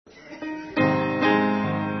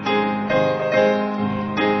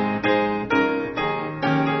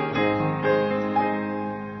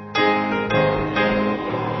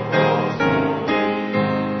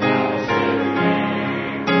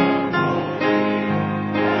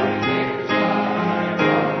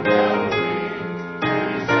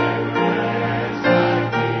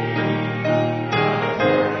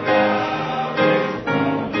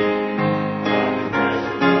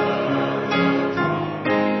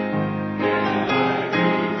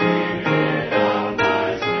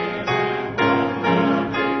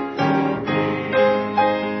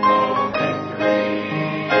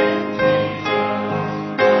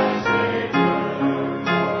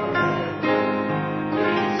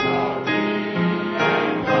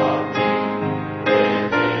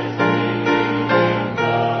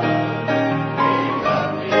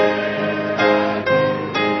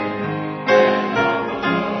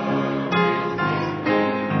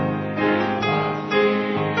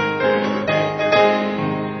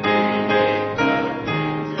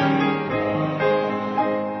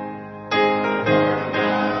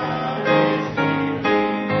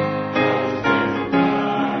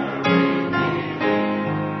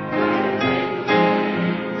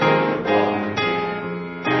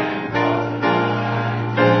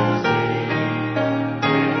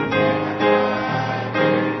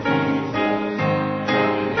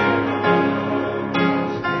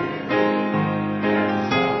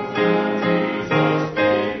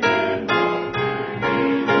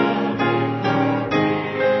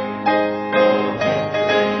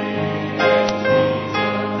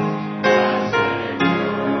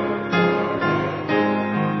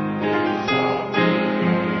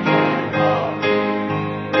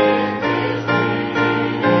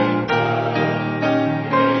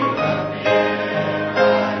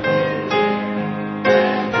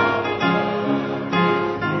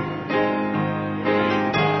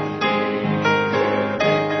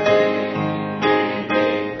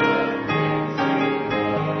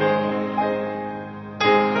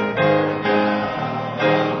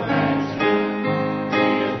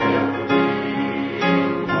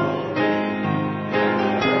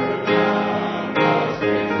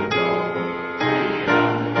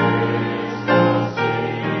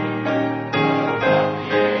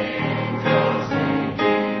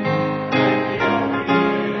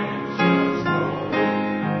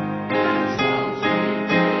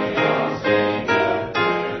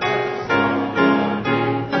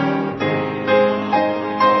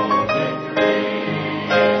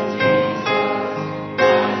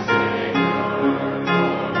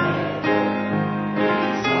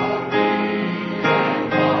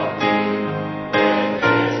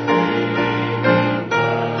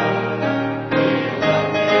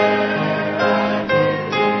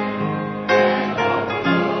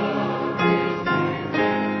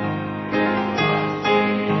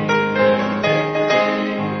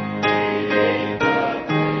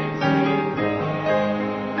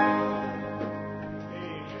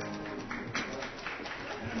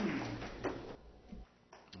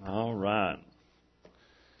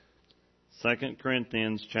2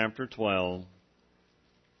 Corinthians chapter 12,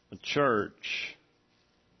 a church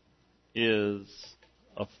is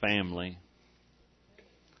a family.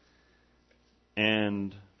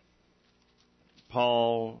 And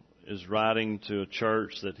Paul is writing to a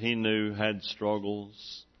church that he knew had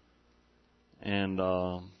struggles. And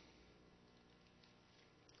a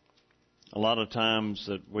lot of times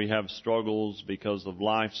that we have struggles because of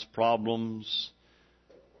life's problems.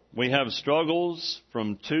 We have struggles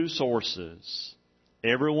from two sources.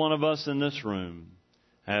 Every one of us in this room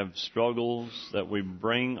have struggles that we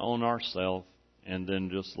bring on ourselves, and then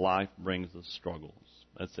just life brings us struggles.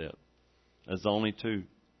 That's it. That's the only two.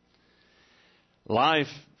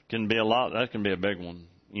 Life can be a lot. That can be a big one.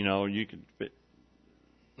 You know, you could.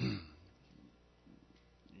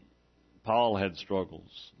 Paul had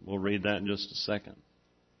struggles. We'll read that in just a second.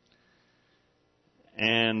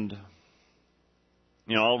 And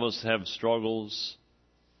you know, all of us have struggles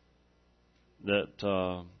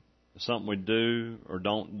that something we do or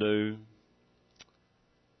don't do.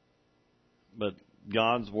 But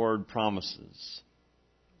God's Word promises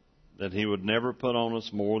that He would never put on us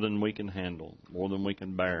more than we can handle, more than we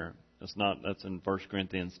can bear. That's in 1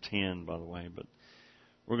 Corinthians 10, by the way. But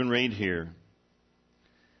we're going to read here.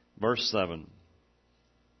 Verse 7.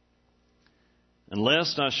 And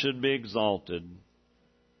lest I should be exalted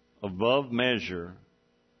above measure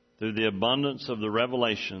through the abundance of the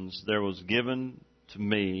revelations, there was given to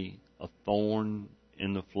me a thorn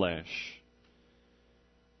in the flesh,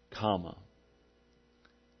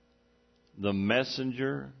 the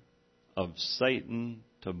messenger of Satan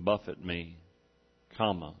to buffet me,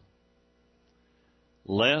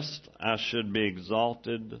 lest I should be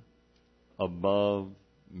exalted above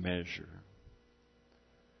measure.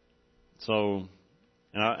 So,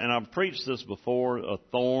 and I've preached this before, a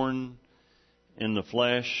thorn in the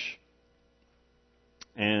flesh,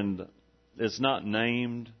 and it's not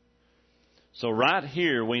named. So right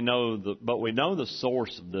here we know the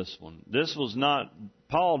source of this one. This was not,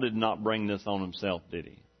 Paul did not bring this on himself, did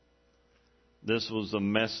he? This was a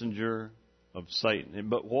messenger of Satan.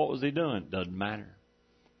 But what was he doing? Doesn't matter.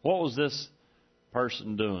 What was this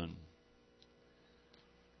person doing?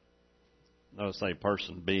 I would say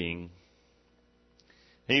person being.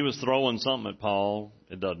 He was throwing something at Paul.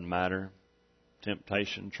 It doesn't matter.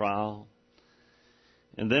 Temptation, trial.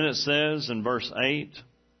 And then it says in verse 8,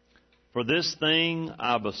 for this thing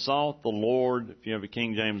I besought the Lord. If you have a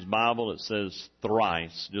King James Bible, it says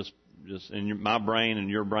thrice. Just in my brain and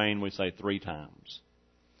your brain, we say 3 times.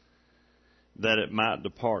 That it might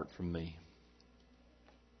depart from me.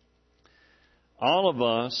 All of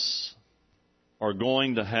us are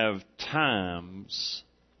going to have times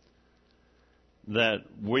that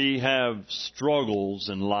we have struggles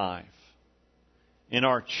in life. In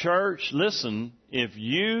our church, listen, if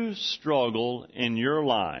you struggle in your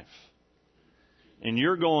life and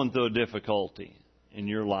you're going through a difficulty in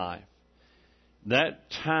your life, that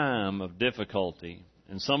time of difficulty,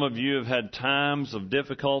 and some of you have had times of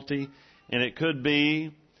difficulty, and it could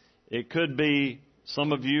be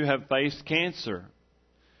some of you have faced cancer.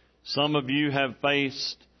 Some of you have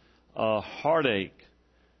faced a heartache.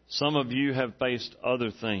 Some of you have faced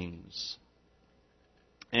other things.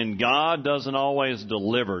 And God doesn't always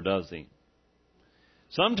deliver, does He?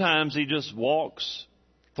 Sometimes He just walks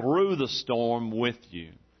through the storm with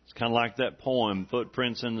you. It's kind of like that poem,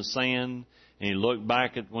 Footprints in the Sand. And He looked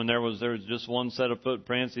back at when there was just one set of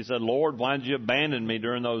footprints. He said, Lord, why did you abandon me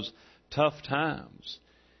during those tough times?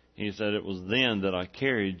 He said, it was then that I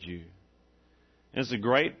carried you. It's a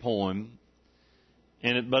great poem.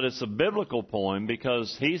 But it's a biblical poem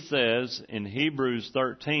because he says in Hebrews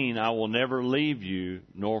 13, I will never leave you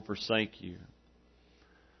nor forsake you.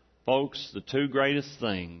 Folks, the 2 greatest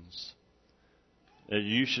things that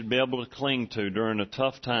you should be able to cling to during a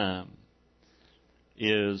tough time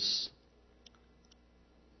is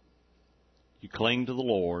you cling to the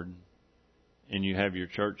Lord and you have your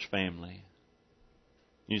church family.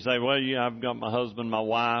 You say, well, yeah, I've got my husband, my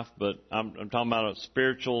wife, but I'm talking about a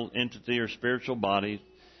spiritual entity or spiritual body,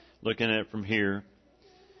 looking at it from here.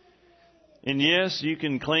 And yes, you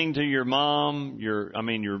can cling to your mom, your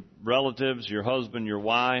relatives, your husband, your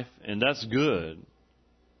wife, and that's good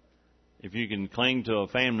if you can cling to a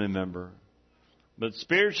family member. But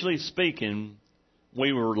spiritually speaking,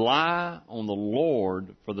 we rely on the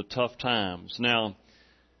Lord for the tough times. Now,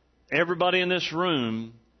 everybody in this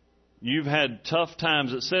room, you've had tough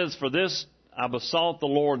times. It says, for this I besought the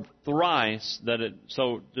Lord thrice.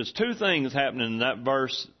 So there's 2 things happening in that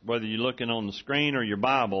verse, whether you're looking on the screen or your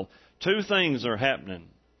Bible. 2 things are happening.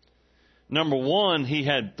 Number 1, he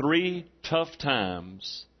had 3 tough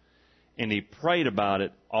times. And he prayed about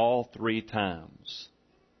it all 3 times.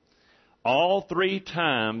 All 3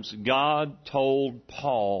 times God told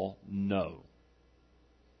Paul no.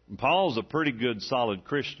 And Paul's a pretty good, solid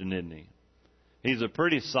Christian, isn't he? He's a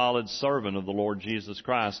pretty solid servant of the Lord Jesus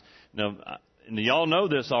Christ. Now, and y'all know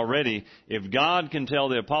this already. If God can tell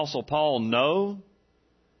the Apostle Paul no,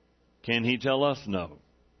 can he tell us no?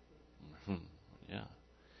 Yeah.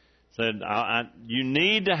 Said, you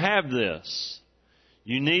need to have this.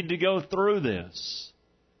 You need to go through this.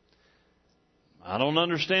 I don't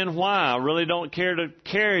understand why. I really don't care to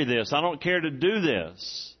carry this. I don't care to do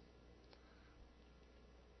this.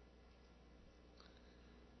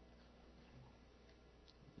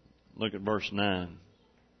 Look at verse 9.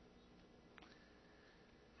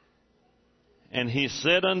 And he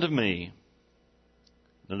said unto me,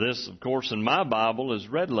 now this, of course, in my Bible is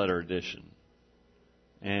red letter edition,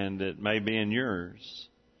 and it may be in yours.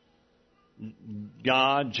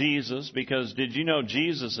 God, Jesus, because did you know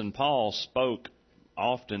Jesus and Paul spoke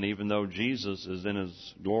often, even though Jesus is in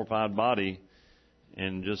his glorified body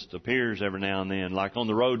and just appears every now and then, like on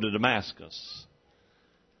the road to Damascus.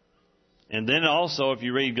 And then also, if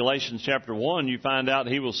you read Galatians chapter 1, you find out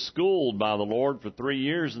he was schooled by the Lord for 3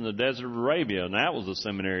 years in the desert of Arabia, and that was a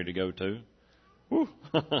seminary to go to. Whew.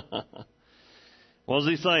 What does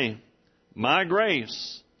he say? My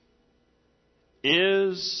grace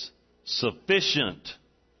is sufficient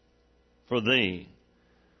for thee.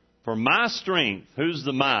 For my strength, who's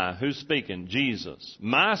the my? Who's speaking? Jesus.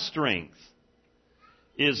 My strength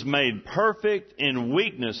is made perfect in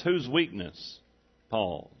weakness. Whose weakness?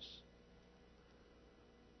 Paul's.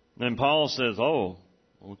 Then Paul says, oh,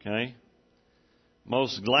 okay.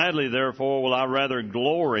 Most gladly, therefore, will I rather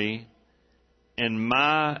glory in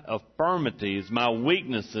my infirmities, my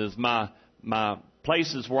weaknesses, my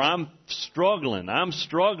places where I'm struggling,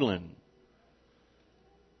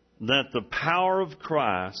 that the power of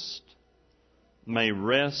Christ may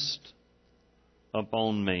rest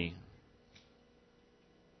upon me.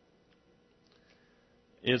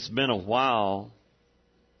 It's been a while.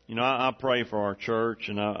 You know, I pray for our church,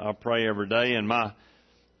 and I pray every day, and my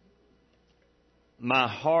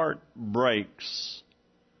heart breaks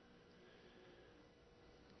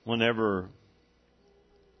whenever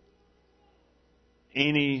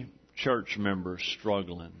any church member is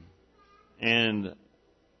struggling. And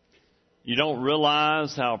you don't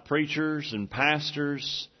realize how preachers and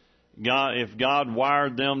pastors, if God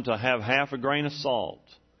wired them to have half a grain of salt,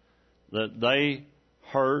 that they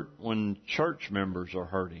hurt when church members are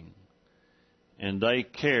hurting. And they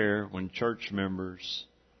care when church members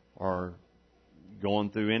are going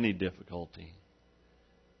through any difficulty,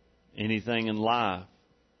 anything in life.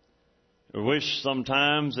 I wish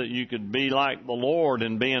sometimes that you could be like the Lord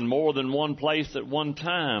and be in more than one place at one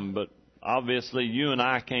time, but obviously you and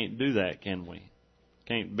I can't do that, can we?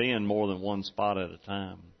 Can't be in more than one spot at a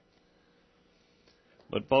time.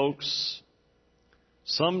 But folks,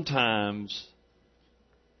 sometimes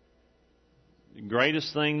the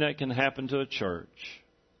greatest thing that can happen to a church,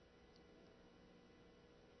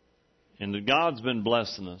 and God's been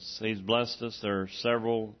blessing us. He's blessed us. There are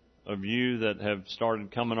several of you that have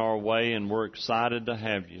started coming our way, and we're excited to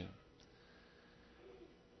have you.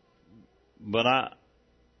 But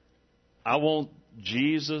I want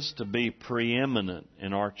Jesus to be preeminent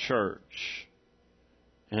in our church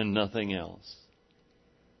and nothing else.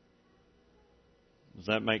 Does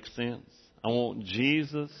that make sense? I want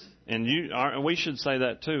Jesus, and we should say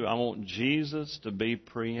that too. I want Jesus to be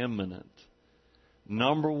preeminent,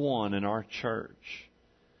 number one in our church,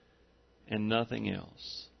 and nothing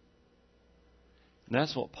else. And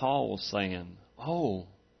that's what Paul was saying. Oh,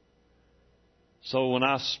 so when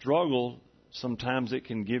I struggle, sometimes it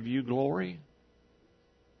can give you glory.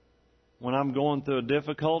 When I'm going through a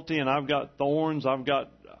difficulty and I've got thorns, I've got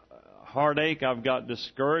heartache, I've got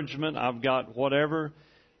discouragement, I've got whatever,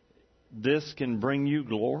 this can bring you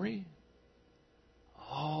glory?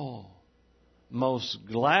 Oh, most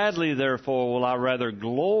gladly, therefore, will I rather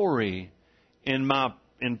glory in my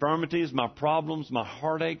infirmities, my problems, my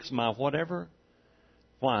heartaches, my whatever.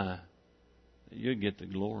 Why? You get the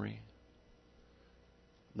glory.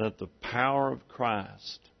 That the power of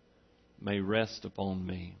Christ may rest upon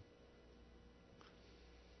me.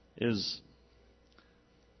 Is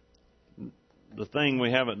the thing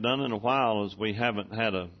we haven't done in a while is we haven't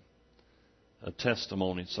had a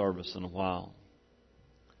testimony service in a while.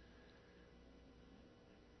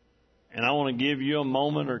 And I want to give you a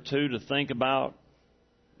moment or two to think about,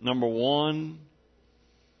 number one,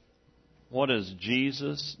 what has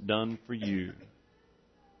Jesus done for you?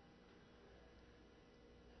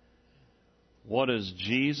 What has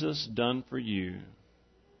Jesus done for you?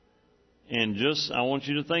 And I want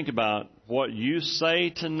you to think about what you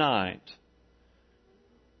say tonight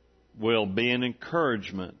will be an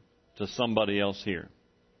encouragement to somebody else here.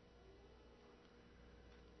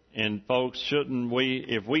 And folks, shouldn't we,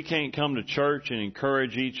 if we can't come to church and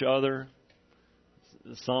encourage each other,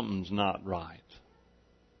 something's not right.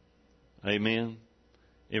 Amen?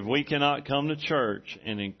 If we cannot come to church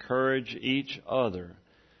and encourage each other,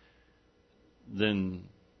 then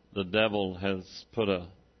the devil has put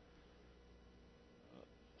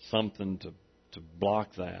something to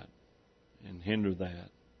block that and hinder that.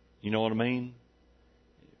 You know what I mean?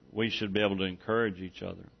 We should be able to encourage each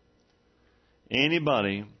other.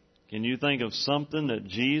 Anybody, can you think of something that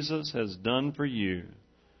Jesus has done for you?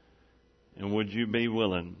 And would you be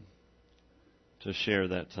willing to share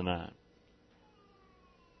that tonight?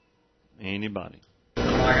 Anybody?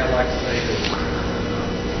 I'd like to say that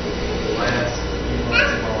the last few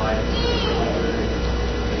months of my life,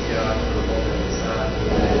 as God put a woman inside me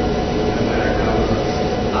that no matter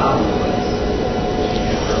how much I was, she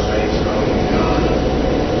never remained strong in God.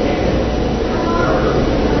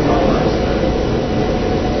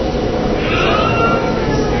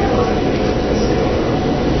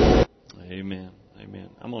 Amen. Amen.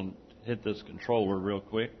 I'm going to hit this controller real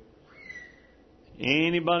quick.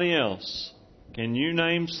 Anybody else? Can you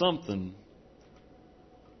name something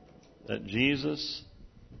that Jesus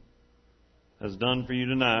has done for you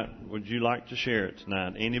tonight? Would you like to share it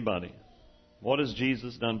tonight? Anybody? What has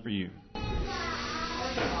Jesus done for you?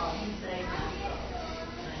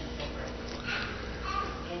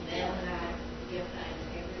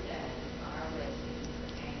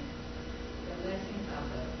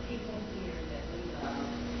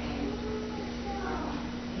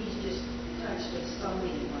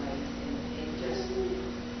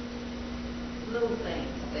 Little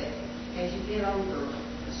things that, as you get older,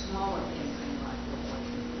 the smaller things seem like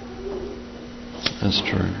they're working. That's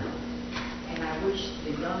true. And I wish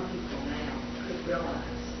the young people now could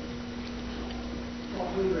realize what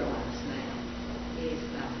we realize now is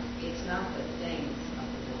it's not the things of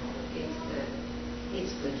the world,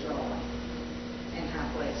 it's the joy and how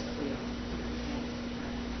blessed we are.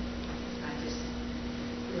 And I just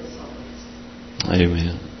feel so blessed.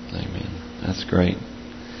 Amen. Amen. That's great.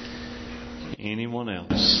 Anyone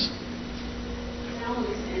else? I want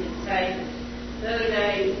to say, the other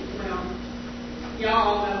day, well,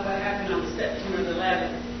 y'all know what happened on September the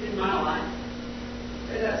 11th in my life.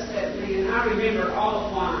 It upset me, and I remember all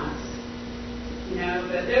the whys,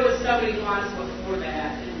 but there was so many whys before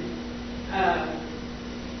that. And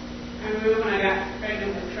I remember when I got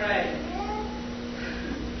pregnant with Trey,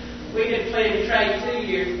 we had planned Trey 2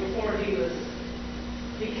 years before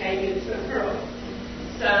he came into the world.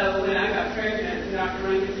 So when I got pregnant, Dr.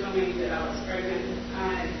 Rankin told me that I was pregnant.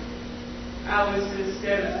 I was just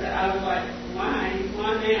devastated. I was like, why?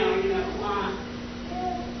 Why now? Why?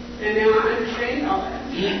 And now I understand all that.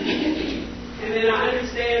 And then I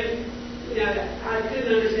understand, I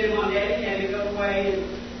couldn't understand why Daddy had to go away and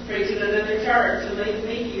preach in another church and leave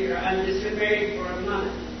me here. I'd just been married for a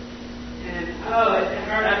month. And, it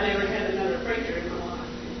hurt. I've never had another preacher in my life.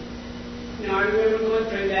 I remember going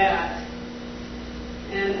through that.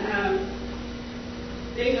 And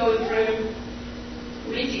then going through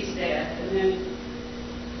Richie's death, and then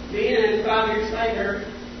 5 years later,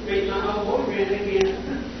 meet my old boyfriend again.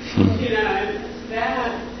 You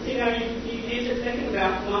get to thinking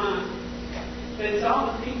about why. But it's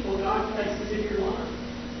all the people God places in your life.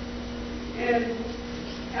 And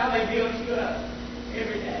how they build you up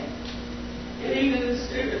every day. And even the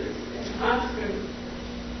students in high school,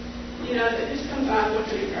 they just come by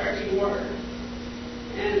with an encouraging word.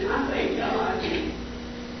 And I thank God,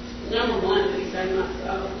 number one, that He saved my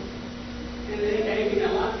soul, and that He gave me a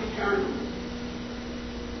life eternal.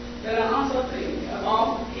 But I also think of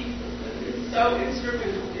all the people that have been so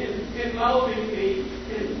instrumental in molding me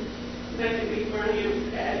and making me where I am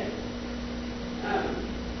today.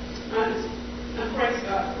 I praise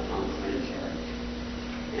God for Thomas Lane Church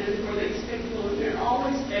and for these people, and they're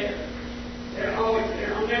always there. They're always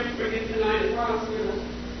there. I'll never forget the night at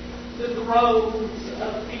Rossville. The rows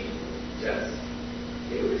of people,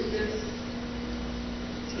 it was just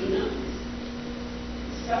nuts.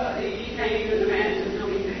 So you can't even imagine how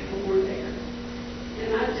many people were there. And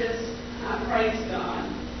I praise God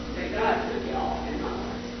that God took y'all in my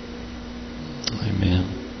life. Amen.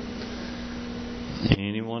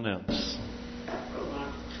 Anyone else?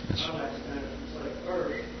 Yes. I'd like to say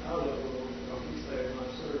first, I love the Lord because He saved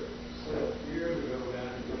myself years ago down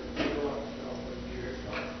in the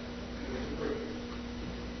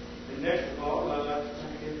And next of all, I'd like to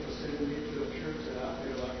thank Him for sending me to a church that I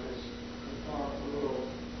feel like is far from the world.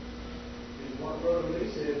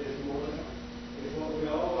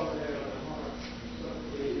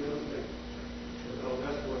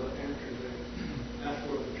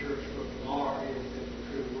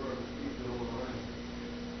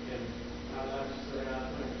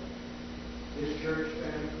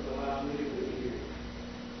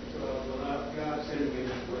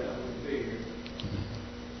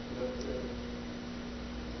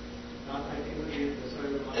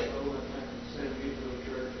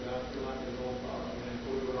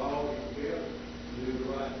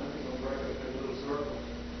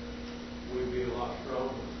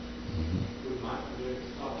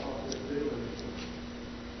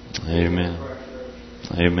 Amen.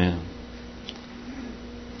 Amen.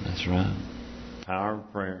 That's right. Power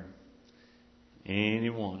of prayer.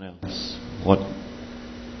 Anyone else? What?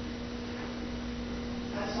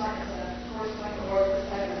 That's like the first thing the Lord was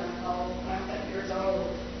saying when I'm 7 years old.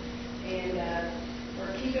 And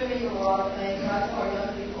we're keeping me from a lot of things. I tell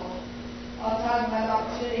young people, a lot of times when I have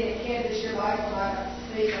opportunity in Kansas, your Bible, and I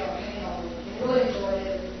speak on and really enjoy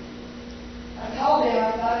it. I told him,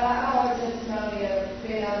 I have a testimony of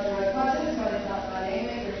being out of drugs. My testimony is not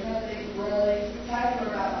dynamic. There's nothing really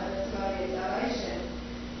spectacular about my testimony of salvation.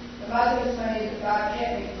 But my testimony is that God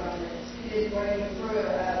kept me from this. He didn't bring me through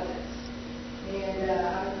or out of this. And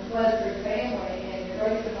I'm blessed through family and the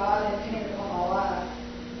grace of God intended upon my life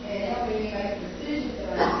and helping me make decisions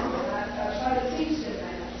that I make. And I try to teach them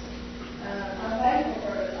that. I'm thankful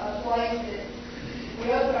for a place that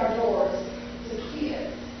we open our doors to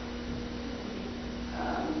kids.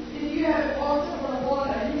 If you haven't walked over a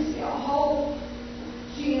water and you see a whole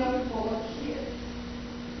gym full of kids,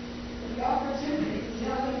 the opportunity to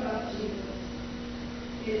tell them about Jesus.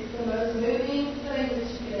 It's the most moving thing that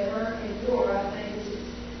you could ever endure, I think. It's just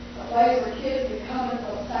a place where kids can come and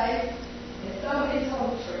feel safe, and somebody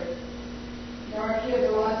told the truth. You know, our kids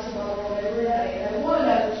are watching the world every day, and they want to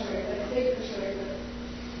know the truth, they seek the truth.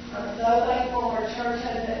 I'm so thankful our church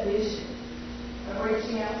has that vision of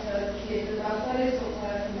reaching out to those kids. And my Sunday school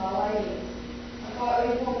class and my ladies, I thought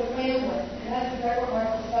we formed a family, and that's exactly what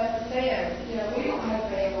Michael said. You know, we don't have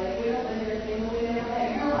family, we don't live in a family, we never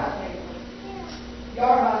have. You're my family.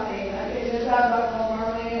 You're my family. It's just I'm not called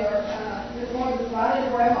Marlene or this one was right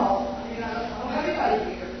in grandma. You know, I don't have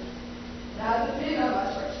anybody here. And I depend on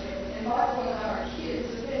my church family. And Michael and our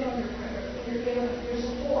kids depend on your prayers and your family, your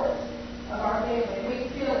support of our family.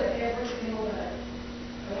 We feel it every single day.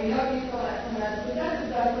 And we hope you feel that from us. But that's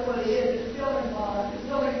exactly what it is. It's building bonds. It's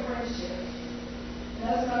building friendships. And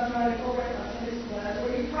that's what I'm trying to incorporate in my Sunday school class,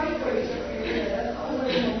 where you pray for each other every day. That's the only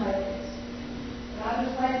way we'll make it. And I'm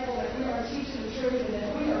just thankful that we are teaching the truth and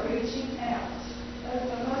that we are reaching out. That's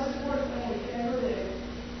the most important thing we can ever do,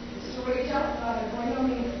 is to reach outside and bring them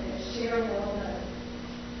in and share what we know.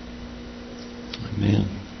 Amen.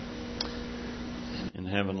 And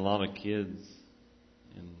having a lot of kids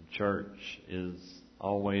in church is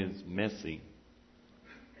always messy,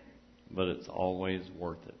 but it's always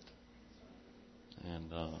worth it.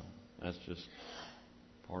 And that's just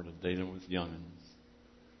part of dealing with youngins.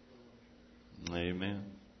 Amen. Amen.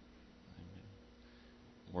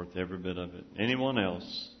 Worth every bit of it. Anyone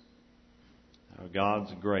else? How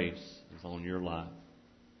God's grace is on your life.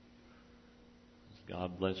 Has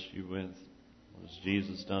God blessed you with? What has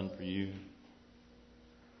Jesus done for you?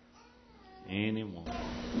 Anyone?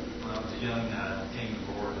 When I was young, I came to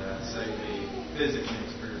the Lord. I saved me physically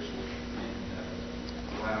and spiritually, and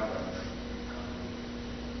allowed a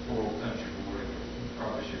world country boy that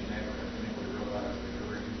probably should never have been able to realize the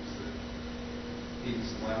dreams that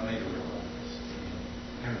He's allowed me to realize,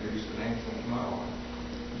 and introduced an angel into my life,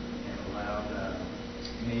 and allowed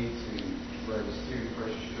me to raise two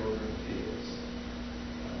precious children of His.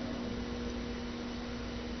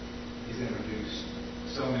 He's introduced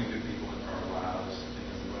so many good people into our lives and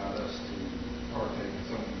has allowed us to partake in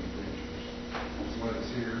so many adventures. As well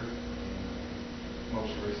as here, and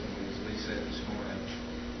most recently, as Lee said this morning,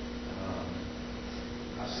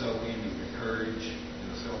 I so envy the courage and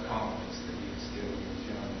the self-confidence that he instilled in these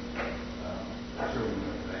young children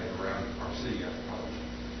that they have around our city after college.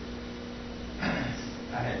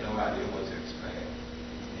 I had no idea what to expect,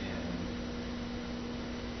 and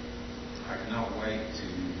I cannot wait to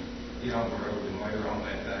get on the road and later on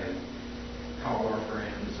that day call our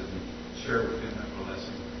friends and share with them that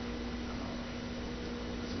blessing.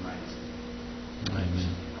 It's amazing.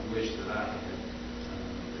 Amen. I wish that I had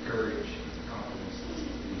the courage and the confidence that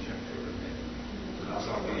these young children had. But I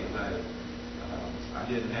saw being that I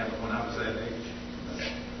didn't have it when I was that age.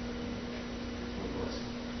 What a blessing.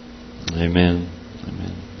 Amen.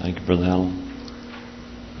 Amen. Thank you, Brother Allen.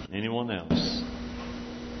 Anyone else?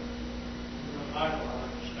 Michael, I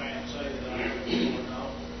understand, say that I was going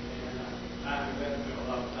off, and I have been through a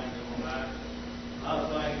lot of things in my life. A lot of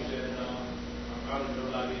things that I probably know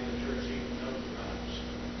about in the church even knows about.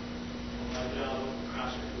 On my job,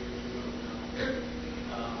 Crossett years ago,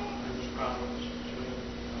 there was problems between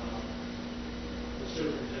the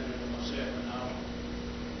superintendent and myself and all.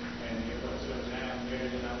 And it was a time there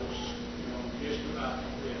that I was, just about to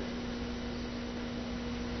quit.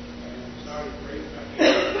 And started breathing back in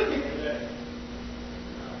every day.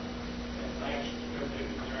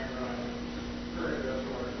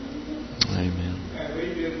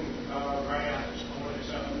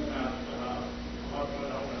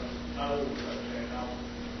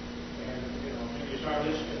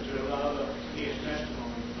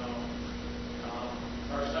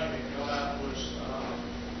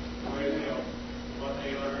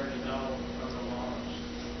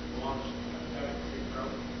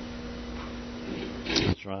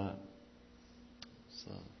 right.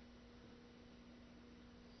 So,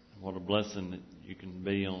 what a blessing that you can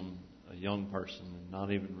be on a young person and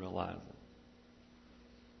not even realize it.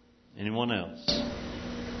 Anyone else?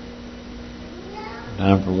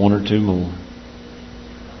 Time for one or two more.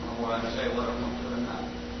 I want to say what I want to tonight.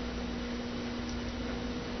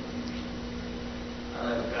 I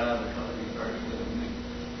love God because He first loved me.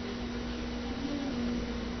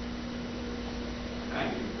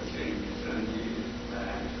 Thank you for seeing Your Son Jesus die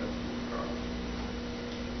and suffer on the cross.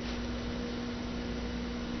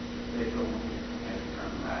 They told me I had to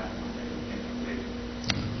turn back one day and get a vision.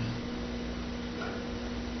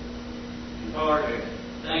 And Lord, the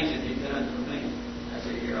things that You've done for me, I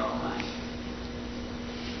said, You're all mine.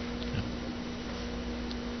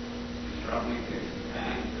 You brought me through some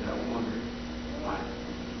times that I wondered why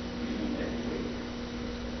You didn't take me.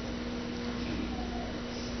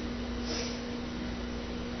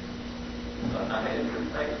 But I had your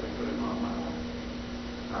faith to put Him on my life.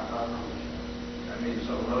 I thought I'd been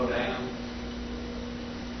so low down.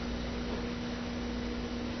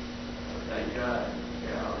 But thank God,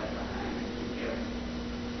 get all that behind me together.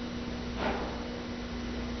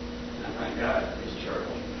 And I thank God for His church.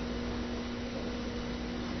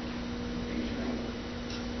 These things.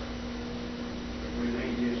 If we may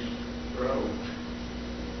just grow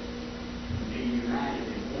and be united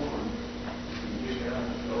in one, and give God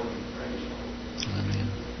the glory and praise for it. Amen.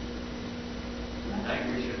 I think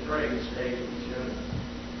we should pray and stay with each other.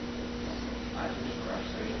 I just Christ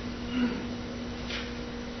said,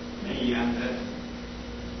 me, I'm nothing.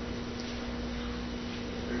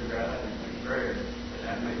 Through God and through prayer, that I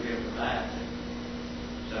may be able to laugh at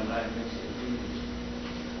somebody makes it Jesus.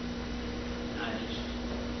 I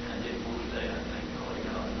didn't want to say I thank Holy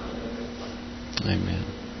God and I love it. Amen.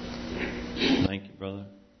 Thank you, brother.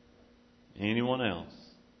 Anyone else?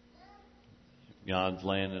 If God's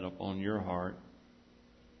laying it upon your heart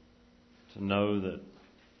to know that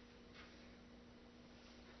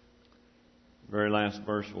the very last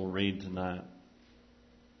verse we'll read tonight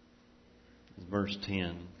is verse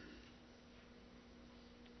 10,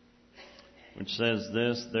 which says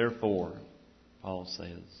this, therefore, Paul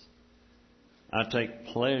says, I take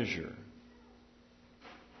pleasure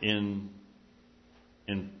in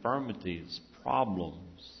infirmities,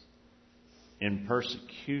 problems, in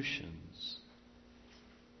persecutions,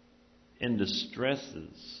 in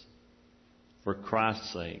distresses for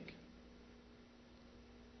Christ's sake.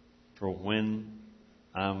 For when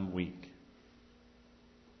I'm weak,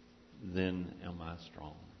 then am I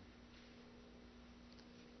strong.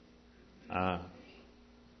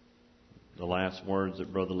 The last words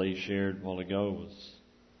that Brother Lee shared a while ago was,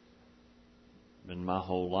 in my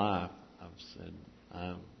whole life, I've said,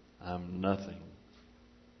 I'm nothing.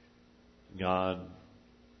 God,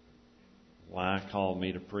 why call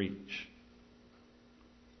me to preach?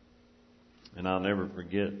 And I'll never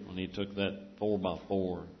forget when He took that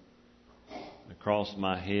 4x4 across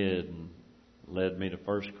my head and led me to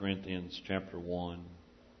 1 Corinthians chapter 1,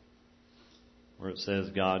 where it says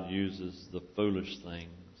God uses the foolish things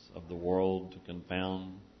of the world to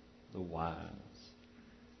confound the wise.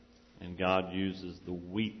 And God uses the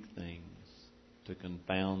weak things to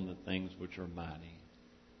confound the things which are mighty.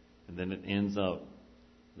 And then it ends up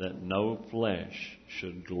that no flesh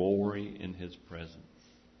should glory in His presence.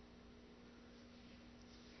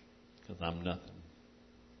 Because I'm nothing.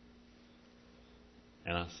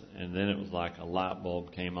 And then it was like a light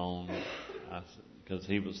bulb came on. Because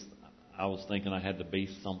I was thinking I had to be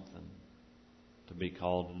something to be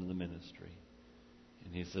called into the ministry.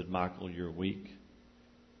 And He said, Michael, you're weak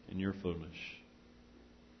and you're foolish.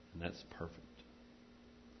 And that's perfect.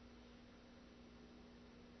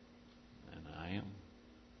 And I am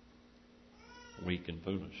weak and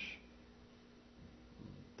foolish.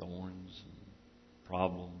 Thorns and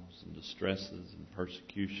problems and distresses and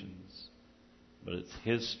persecutions. But it's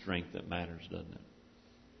His strength that matters, doesn't it?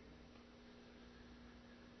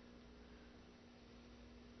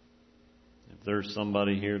 If there's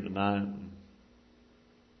somebody here tonight,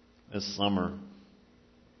 this summer,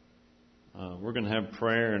 we're going to have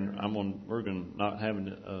prayer, and we're going to not have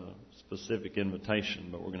a specific invitation,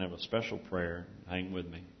 but we're going to have a special prayer. Hang with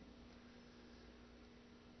me.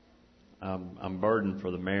 I'm burdened for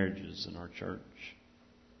the marriages in our church.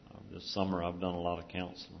 This summer I've done a lot of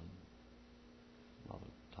counseling, a lot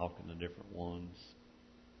of talking to different ones.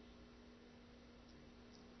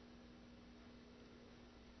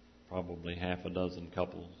 Probably half a dozen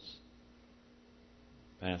couples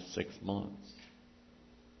past 6 months.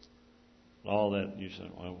 All that, you say,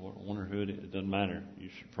 well, I wonder who it is. It doesn't matter. You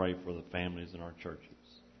should pray for the families in our churches,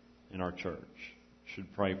 in our church. You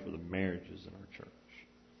should pray for the marriages in our church.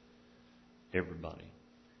 Everybody.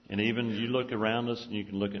 And even you look around us and you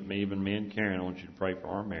can look at me, even me and Karen, I want you to pray for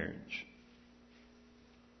our marriage.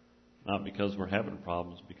 Not because we're having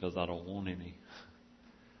problems, because I don't want any.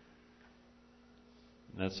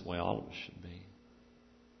 And that's the way all of us should be.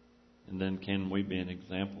 And then can we be an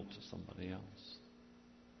example to somebody else?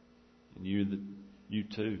 And you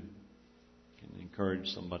too can encourage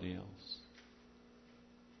somebody else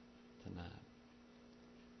tonight.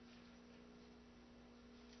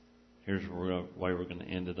 Here's the way we're going to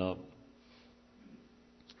end it up.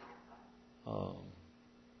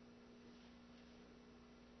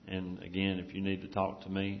 And again, if you need to talk to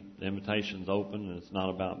me, the invitation's open, and it's not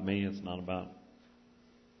about me. It's not about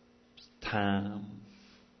time.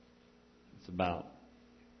 It's about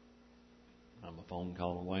I'm a phone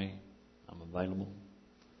call away. I'm available.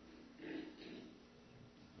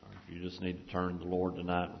 Or if you just need to turn to the Lord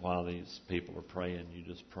tonight while these people are praying, you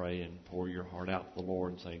just pray and pour your heart out to the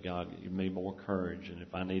Lord and say, God, give me more courage. And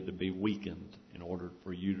if I need to be weakened in order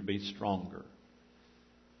for you to be stronger,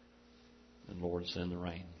 then Lord, send the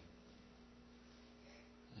rain.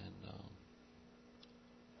 And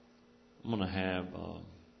I'm going to have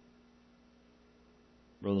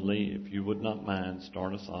Brother Lee, if you would not mind,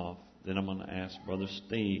 start us off. Then I'm going to ask Brother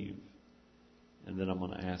Steve. And then I'm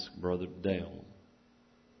going to ask Brother Dale.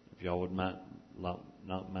 If y'all would not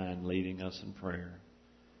mind leading us in prayer.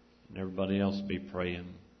 And everybody else be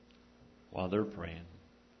praying while they're praying.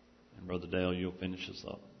 And Brother Dale, you'll finish us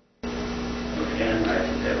up. Again, I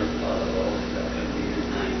can never follow all that I can be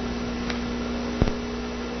tonight.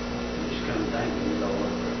 I just come thank you,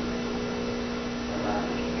 Lord, for allowing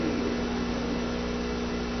us to be here tonight.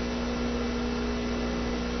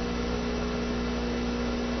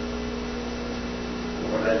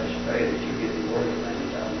 Lord, I just pray that you get the word of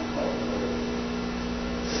things out of my heart, Lord.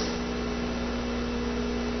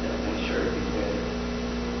 That I make sure to be better.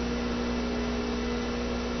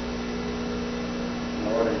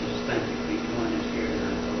 Lord, I just thank you for doing this here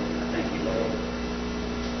tonight, Lord. I thank you, Lord,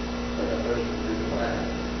 for the person in the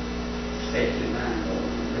life, especially mine,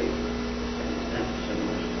 Lord, and me. Thank you so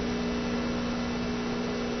much.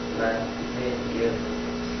 Life and head together.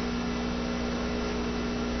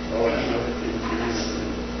 Lord, I know it's been time for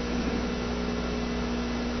me.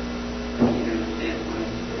 You understand my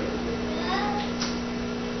spirit.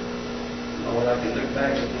 Lord, I can look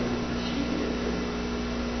back at them and see it.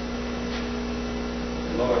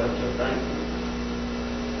 Lord, I'm so thankful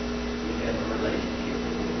we have a relationship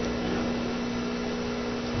with you now.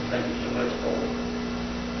 Thank you so much for it.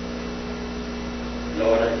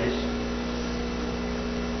 Lord, I just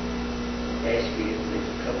ask you if there's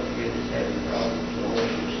a couple of you that's having problems,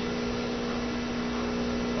 Lord, just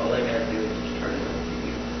all they got to do is just turn it over to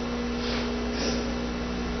you.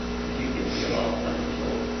 You can feel all things,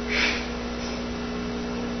 Lord.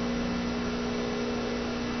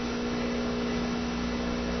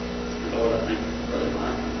 Lord, I thank you for Brother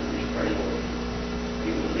Michael. I just pray, Lord, he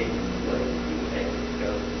will lead him the way he would have to go.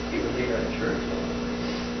 He will lead our church, Lord.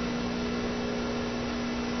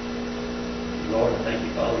 Lord, I thank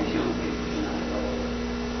you for all these young people tonight, Lord.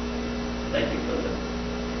 Thank you for the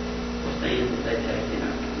stand that they take in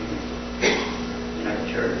our community, in our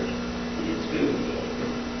church, and in school, Lord.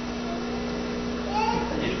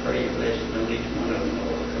 I just pray your blessing on each one of them,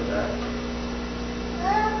 Lord, because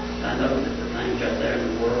I know that the things out there in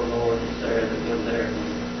the world, Lord, is there, that wasn't there when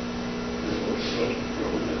we're supposed to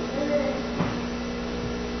grow up.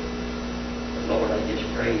 But Lord, I just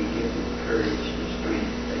pray you give them the courage and the strength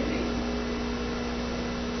that they need.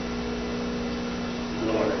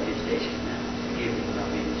 Lord, I just ask you now to give them what I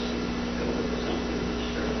mean to see. Go with something in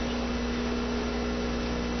this service.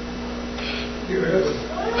 Dear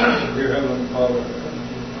Heavenly Father, I come to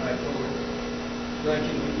you tonight, Lord,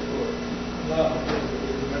 thanking you for allowing us to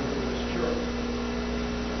remember this church.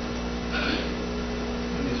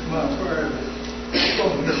 And it's my prayer that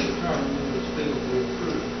from this time we will still be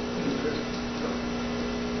approved in the rest of the church.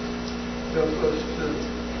 Help us to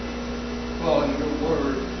follow your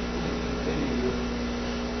word and continue to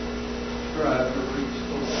strive to reach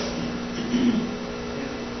the Lord.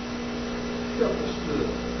 And help us to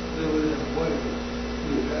do it in a way that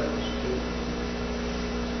you would have us to.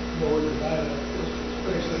 Lord, tonight I just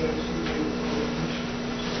especially ask you to for the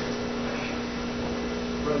missionaries.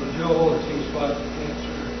 Brother Joel, as he's fighting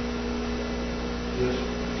cancer, just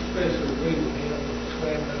especially be with him and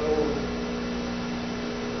expand that over.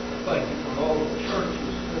 Thank you for all the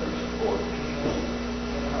churches that are supporting him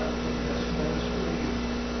in our this ministry,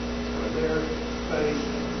 for their faith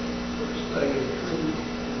and for staying true.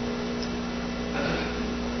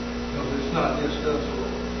 Because it's not just us,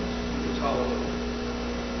 Lord, it's all of us.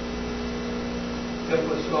 Help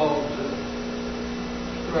us all to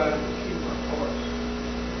try to keep our hearts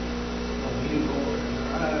on you, Lord, and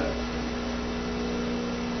our eyes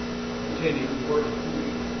continue to work for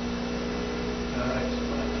you. And I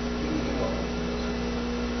explain you more.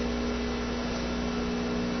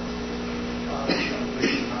 Father, some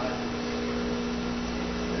reason I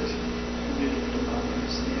just committed to my own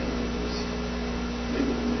sin, this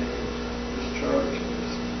legal name, this church,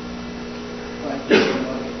 this. Thank you so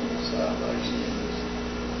much for my salvation.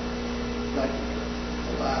 Thank you for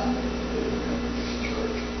allowing me to live in this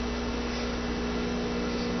church.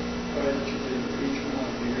 Pray that you do for each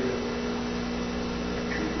one here.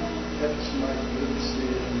 Help us make good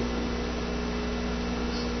decisions.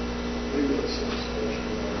 Be with us in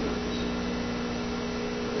special ways.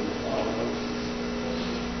 We follow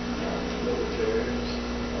militaries,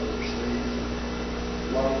 overseas,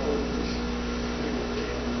 locals, people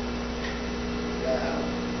in, down.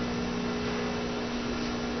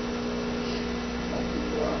 Thank you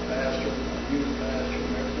for our pastor, our youth pastor,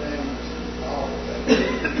 and their families, and all of that.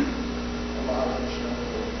 Allow us to know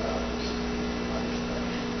more about us. I just thank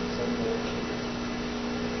you so much.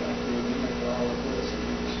 Thank you again for all of us that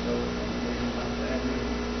you bestowed on me and my family,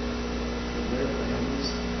 and their families.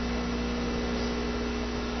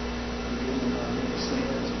 Forgive me my many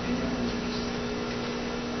sins again.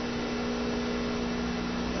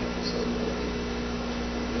 Thank you so much.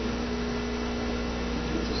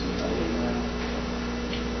 Jesus is holy now.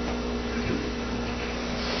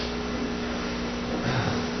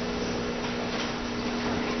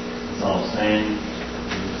 Let's all stand.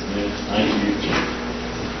 Thank you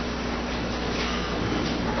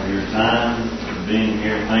for your time, for being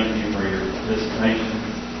here. Thank you for your participation.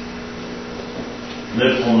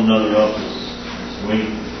 Lift one another up this week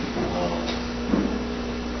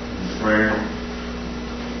in prayer.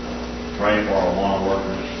 Pray for our law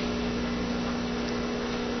workers.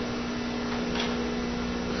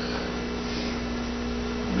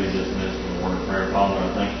 Be dismissed with a word of prayer. Father, I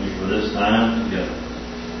thank you for this time together.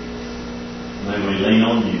 May we lean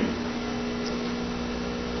on you.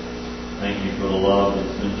 Thank you for the love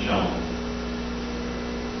that's been shown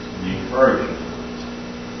and the encouragement